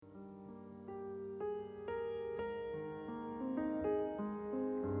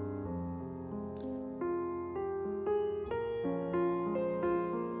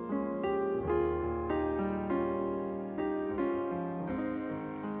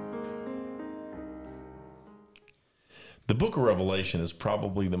The book of Revelation is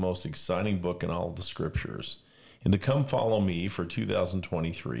probably the most exciting book in all of the scriptures. In the Come Follow Me for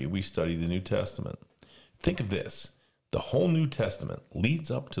 2023, we study the New Testament. Think of this. The whole New Testament leads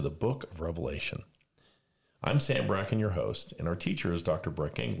up to the book of Revelation. I'm Sam Bracken, your host, and our teacher is Dr.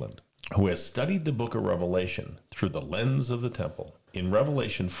 Breck England, who has studied the book of Revelation through the lens of the temple. In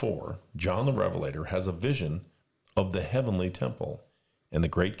Revelation 4, John the Revelator has a vision of the heavenly temple and the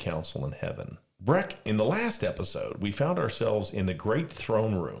great council in heaven. Breck, in the last episode, we found ourselves in the great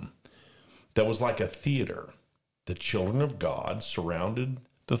throne room that was like a theater. The children of God surrounded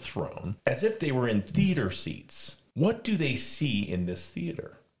the throne as if they were in theater seats. What do they see in this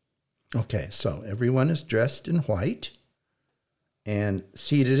theater? Okay, so everyone is dressed in white and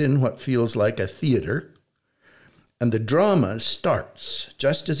seated in what feels like a theater. And the drama starts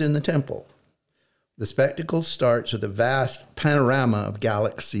just as in the temple. The spectacle starts with a vast panorama of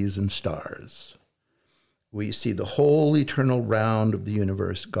galaxies and stars. We see the whole eternal round of the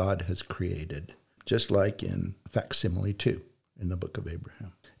universe God has created, just like in facsimile 2 in the book of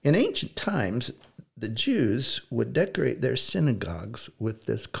Abraham. In ancient times, the Jews would decorate their synagogues with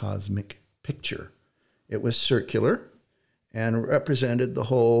this cosmic picture. It was circular and represented the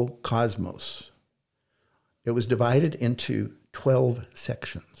whole cosmos. It was divided into 12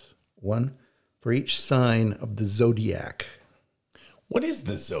 sections, one for each sign of the zodiac. What is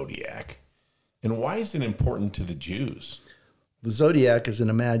the zodiac, and why is it important to the Jews? The zodiac is an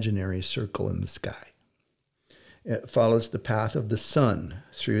imaginary circle in the sky. It follows the path of the sun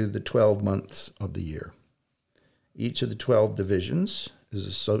through the 12 months of the year. Each of the 12 divisions is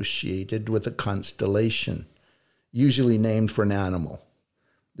associated with a constellation, usually named for an animal.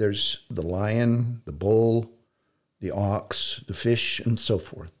 There's the lion, the bull, the ox, the fish, and so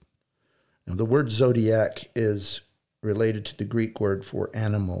forth. Now, the word zodiac is related to the Greek word for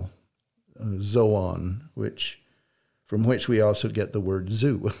animal, zoon, from which we also get the word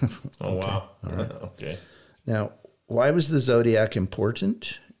zoo. Oh, wow. All right. Okay. Now, why was the zodiac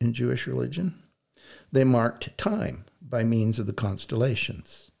important in Jewish religion? They marked time by means of the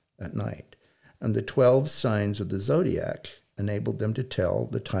constellations at night. And the 12 signs of the zodiac enabled them to tell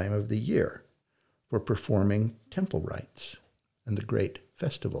the time of the year for performing temple rites and the great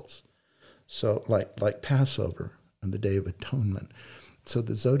festivals. So like Passover and the Day of Atonement. So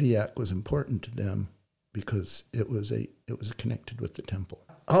the zodiac was important to them because it was connected with the temple.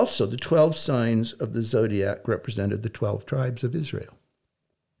 Also, the 12 signs of the zodiac represented the 12 tribes of Israel.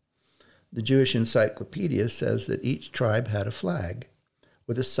 The Jewish Encyclopedia says that each tribe had a flag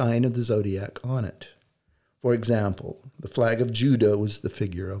with a sign of the zodiac on it. For example, the flag of Judah was the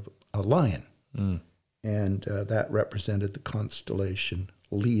figure of a lion, and that represented the constellation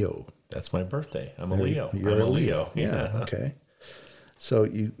Leo. That's my birthday. I'm a Leo. You're I'm a Leo. Yeah, okay. So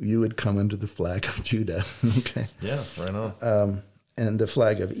you would come under the flag of Judah. Okay. Yeah, right on. And the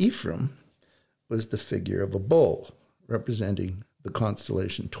flag of Ephraim was the figure of a bull, representing the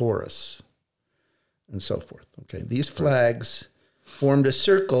constellation Taurus, and so forth. Okay. These flags formed a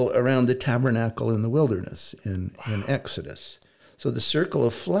circle around the tabernacle in the wilderness in Exodus. So the circle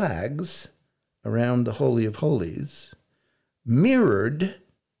of flags around the Holy of Holies mirrored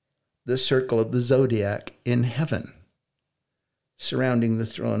the circle of the zodiac in heaven, surrounding the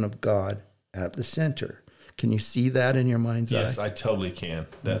throne of God at the center. Can you see that in your mind's eye? Yes, I totally can.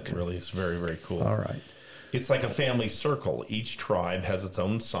 That really is very, very cool. All right. It's like a family circle. Each tribe has its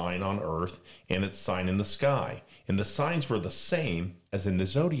own sign on earth and its sign in the sky. And the signs were the same as in the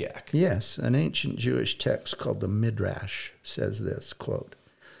zodiac. Yes, an ancient Jewish text called the Midrash says this, quote,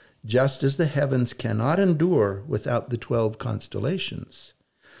 "Just as the heavens cannot endure without the 12 constellations,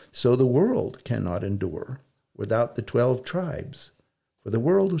 so the world cannot endure without the 12 tribes, for the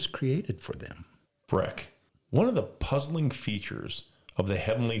world was created for them." Breck, one of the puzzling features of the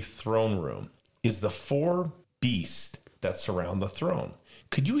heavenly throne room is the 4 beasts that surround the throne.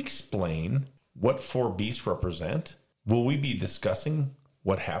 Could you explain what 4 beasts represent? Will we be discussing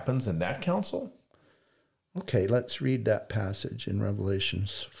what happens in that council? Okay, let's read that passage in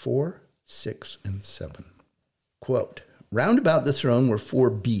Revelations 4, 6, and 7. Quote, "Round about the throne were 4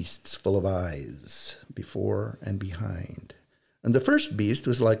 beasts full of eyes, before and behind. And the first beast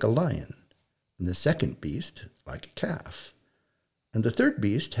was like a lion, and the second beast like a calf. And the third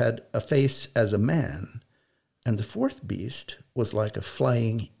beast had a face as a man, and the fourth beast was like a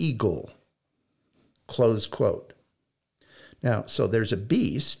flying eagle." Close quote. Now, so there's a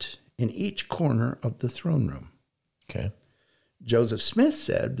beast in each corner of the throne room. Okay. Joseph Smith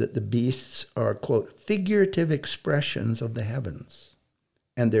said that the beasts are, quote, "figurative expressions of the heavens,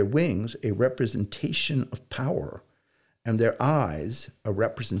 and their wings a representation of power, and their eyes a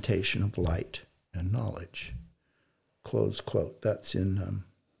representation of light and knowledge." close quote. That's in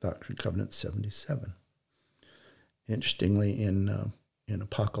Doctrine and Covenants 77. Interestingly, in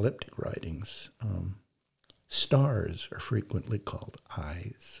apocalyptic writings, stars are frequently called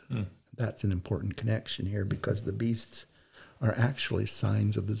eyes. That's an important connection here because the beasts are actually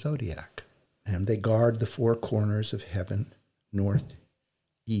signs of the zodiac. And they guard the four corners of heaven, north,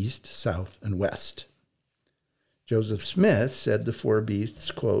 east, south, and west. Joseph Smith said the four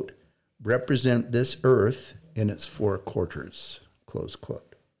beasts, quote, represent this earth in its four quarters, close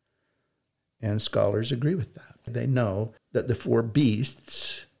quote. And scholars agree with that. They know that the four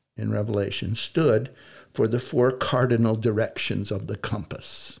beasts in Revelation stood for the four cardinal directions of the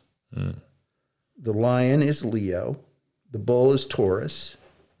compass. The lion is Leo, the bull is Taurus,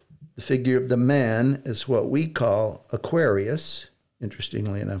 the figure of the man is what we call Aquarius.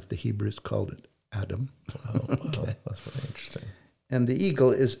 Interestingly enough, the Hebrews called it Adam. Oh, wow. Okay. That's very interesting. And the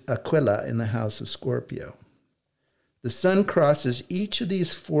eagle is Aquila in the house of Scorpio. The sun crosses each of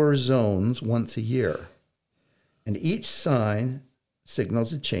these four zones once a year, and each sign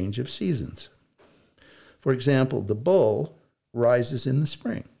signals a change of seasons. For example, the bull rises in the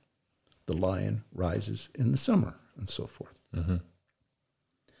spring, the lion rises in the summer, and so forth.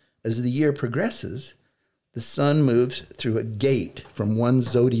 As the year progresses, the sun moves through a gate from one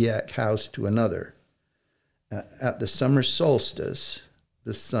zodiac house to another. At the summer solstice,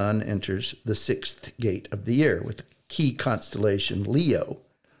 the sun enters the sixth gate of the year with the key constellation Leo,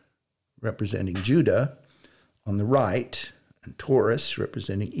 representing Judah, on the right, and Taurus,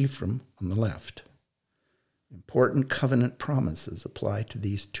 representing Ephraim, on the left. Important covenant promises apply to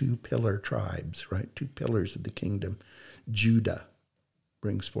these two pillar tribes, right? Two pillars of the kingdom. Judah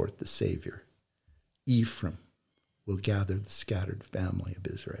brings forth the Savior. Ephraim will gather the scattered family of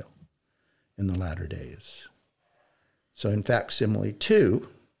Israel in the latter days. So in facsimile two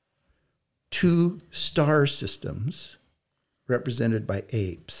star systems represented by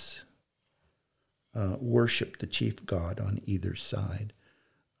apes worship the chief god on either side.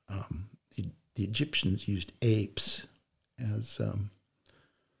 The Egyptians used apes as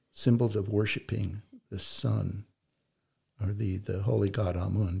symbols of worshiping the sun, or the holy god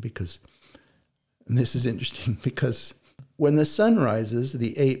Amun, because, and this is interesting, because when the sun rises,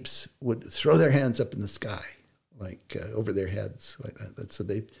 the apes would throw their hands up in the sky, like over their heads, like that. So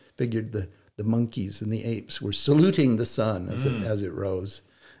they figured the monkeys and the apes were saluting the sun as it rose.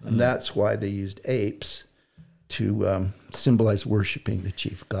 And that's why they used apes to symbolize worshiping the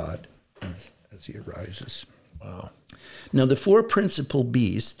chief god as he arises. Wow. Now, the four principal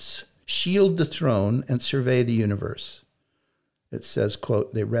beasts shield the throne and survey the universe. It says,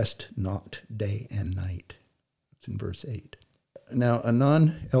 quote, they rest not day and night. It's in verse 8. Now, a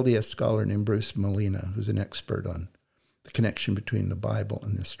non-LDS scholar named Bruce Molina, who's an expert on the connection between the Bible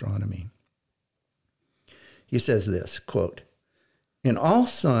and astronomy, he says this, quote, in all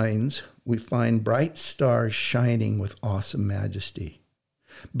signs we find bright stars shining with awesome majesty,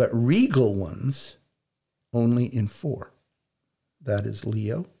 but regal ones only in four. That is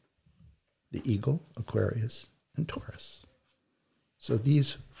Leo, the eagle, Aquarius, and Taurus. So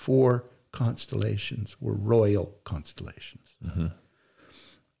these four constellations were royal constellations.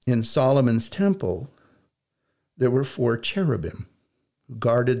 In Solomon's temple, there were four cherubim who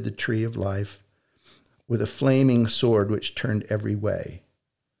guarded the tree of life with a flaming sword which turned every way.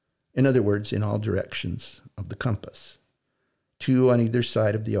 In other words, in all directions of the compass. Two on either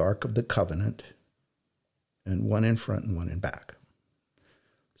side of the Ark of the Covenant, and one in front and one in back.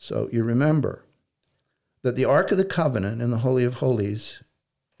 So you remember that the Ark of the Covenant in the Holy of Holies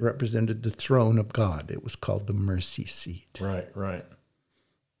represented the throne of God. It was called the mercy seat. Right.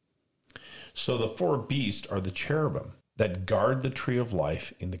 So the four beasts are the cherubim that guard the tree of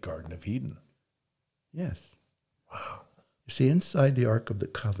life in the Garden of Eden. Yes. Wow. You see, inside the Ark of the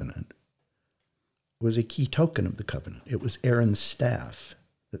Covenant was a key token of the covenant. It was Aaron's staff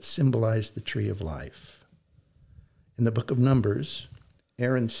that symbolized the tree of life. In the book of Numbers,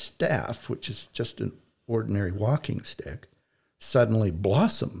 Aaron's staff, which is just an ordinary walking stick, suddenly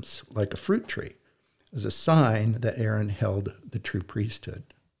blossoms like a fruit tree as a sign that Aaron held the true priesthood.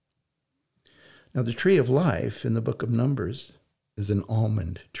 Now, the tree of life in the book of Numbers is an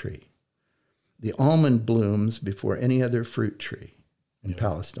almond tree. The almond blooms before any other fruit tree in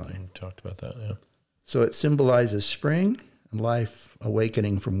Palestine. We talked about that, yeah. So it symbolizes spring and life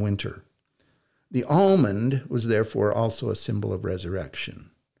awakening from winter. The almond was therefore also a symbol of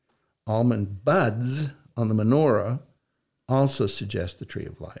resurrection. Almond buds on the menorah also suggest the tree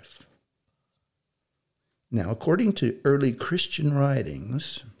of life. Now, according to early Christian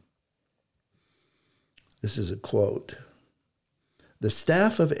writings, this is a quote, the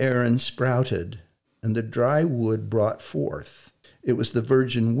staff of Aaron sprouted and the dry wood brought forth. It was the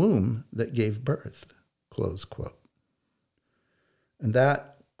virgin womb that gave birth, close quote. And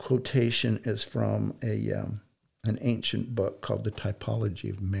that quotation is from an ancient book called The Typology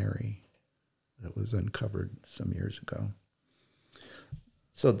of Mary that was uncovered some years ago.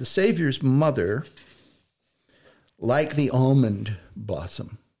 So the Savior's mother, like the almond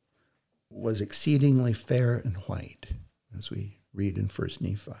blossom, was exceedingly fair and white, as we read in 1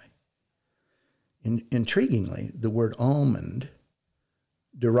 Nephi. Intriguingly, the word almond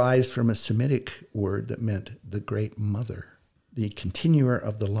derives from a Semitic word that meant the great mother, the continuer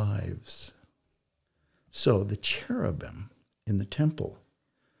of the lives. So the cherubim in the temple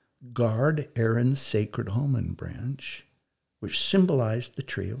guard Aaron's sacred almond branch, which symbolized the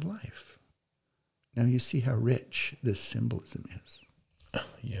tree of life. Now you see how rich this symbolism is.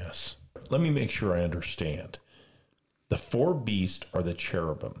 Yes. Let me make sure I understand. The four beasts are the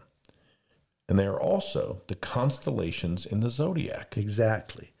cherubim, and they are also the constellations in the zodiac.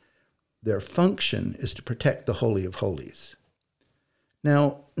 Exactly. Their function is to protect the Holy of Holies.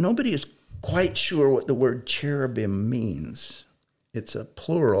 Now, nobody is quite sure what the word cherubim means. It's a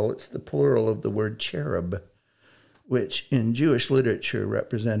plural. It's the plural of the word cherub, which in Jewish literature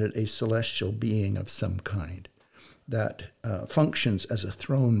represented a celestial being of some kind that functions as a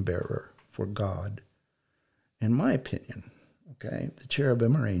throne bearer for God. In my opinion, the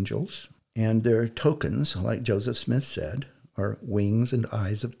cherubim are angels, and their tokens, like Joseph Smith said, are wings and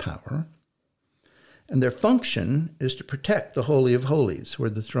eyes of power. And their function is to protect the Holy of Holies, where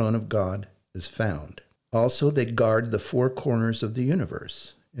the throne of God is found. Also, they guard the four corners of the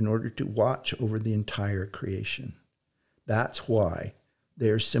universe in order to watch over the entire creation. That's why they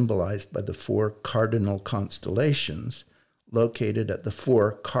are symbolized by the four cardinal constellations located at the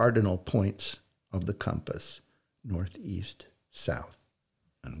four cardinal points of the compass: north, east, south,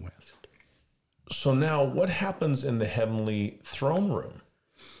 and west. So now what happens in the heavenly throne room?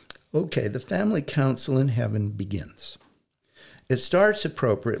 Okay, the family council in heaven begins. It starts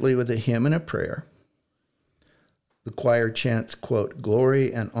appropriately with a hymn and a prayer. The choir chants, quote,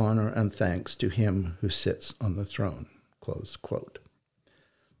 "Glory and honor and thanks to him who sits on the throne," close quote.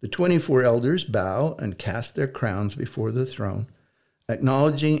 The 24 elders bow and cast their crowns before the throne,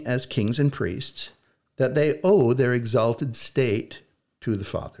 acknowledging as kings and priests that they owe their exalted state to the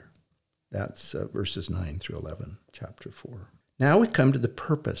Father. That's verses 9 through 11, chapter 4. Now we come to the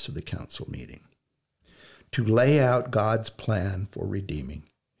purpose of the council meeting: to lay out God's plan for redeeming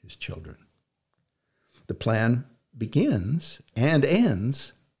his children. The plan begins and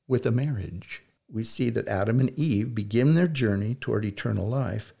ends with a marriage. We see that Adam and Eve begin their journey toward eternal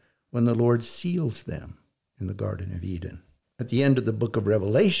life when the Lord seals them in the Garden of Eden. At the end of the book of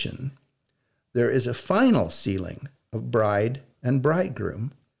Revelation, there is a final sealing of bride and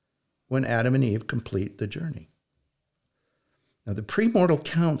bridegroom when Adam and Eve complete the journey. Now, the premortal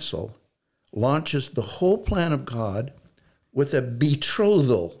council launches the whole plan of God with a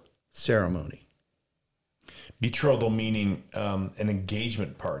betrothal ceremony. Betrothal meaning an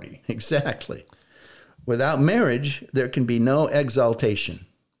engagement party. Exactly. Without marriage, there can be no exaltation.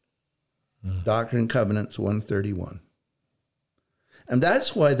 Doctrine and Covenants 131. And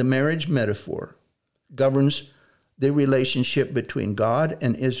that's why the marriage metaphor governs the relationship between God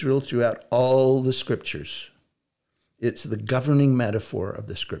and Israel throughout all the scriptures. It's the governing metaphor of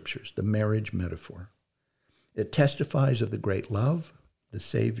the scriptures, the marriage metaphor. It testifies of the great love the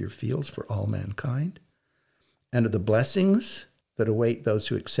Savior feels for all mankind and of the blessings that await those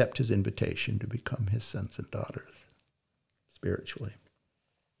who accept his invitation to become his sons and daughters spiritually.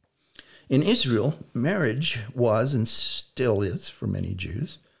 In Israel, marriage was, and still is for many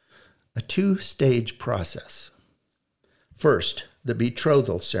Jews, a two-stage process. First, the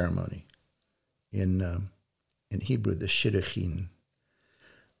betrothal ceremony, in Hebrew, the shidduchin.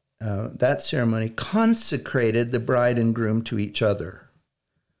 That ceremony consecrated the bride and groom to each other.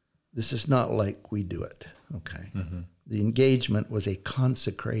 This is not like we do it, okay? Mm-hmm. The engagement was a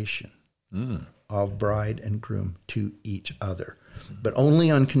consecration of bride and groom to each other, but only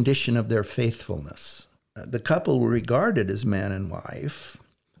on condition of their faithfulness. The couple were regarded as man and wife,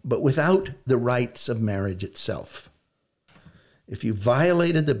 but without the rites of marriage itself. If you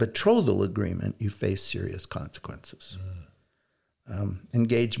violated the betrothal agreement, you faced serious consequences.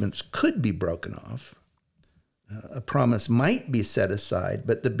 Engagements could be broken off. A promise might be set aside,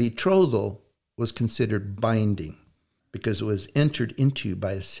 but the betrothal was considered binding because it was entered into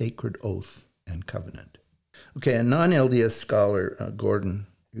by a sacred oath and covenant. Okay, a non-LDS scholar, Gordon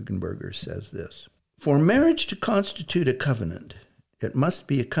Hugenberger, says this: "For marriage to constitute a covenant, it must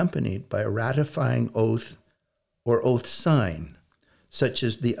be accompanied by a ratifying oath or oath sign, such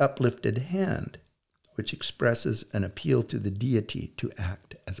as the uplifted hand, which expresses an appeal to the deity to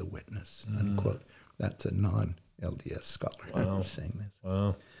act as a witness, unquote. That's a non-LDS scholar saying this.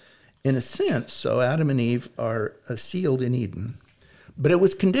 Wow. In a sense, so Adam and Eve are sealed in Eden, but it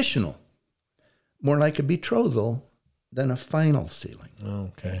was conditional, more like a betrothal than a final sealing.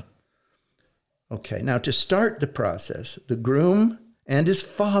 Okay. Okay, now to start the process, the groom and his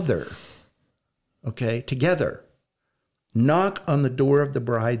father, together, knock on the door of the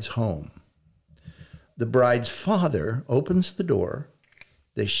bride's home. The bride's father opens the door.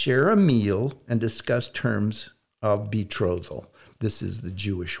 They share a meal and discuss terms of betrothal. This is the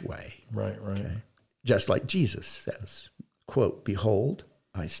Jewish way. Right. Okay? Just like Jesus says, quote, "Behold,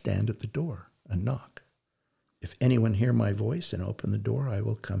 I stand at the door and knock. If anyone hear my voice and open the door, I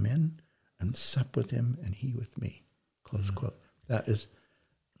will come in and sup with him and he with me." Close quote. That is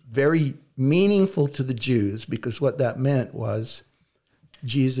very meaningful to the Jews, because what that meant was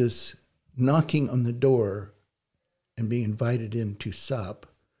Jesus knocking on the door and being invited in to sup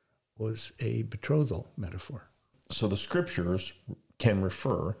was a betrothal metaphor. So the scriptures can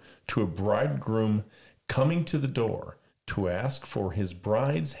refer to a bridegroom coming to the door to ask for his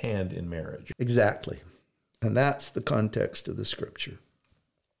bride's hand in marriage. Exactly. And that's the context of the scripture.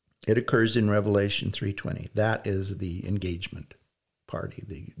 It occurs in Revelation 3:20. That is the engagement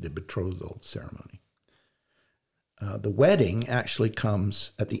party, the betrothal ceremony. The wedding actually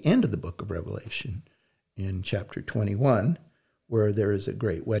comes at the end of the book of Revelation in chapter 21, where there is a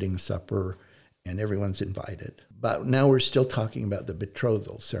great wedding supper and everyone's invited. But now we're still talking about the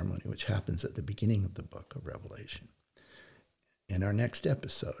betrothal ceremony, which happens at the beginning of the book of Revelation. In our next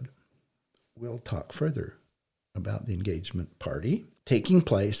episode, we'll talk further about the engagement party taking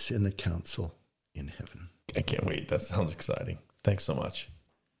place in the council in heaven. I can't wait. That sounds exciting. Thanks so much.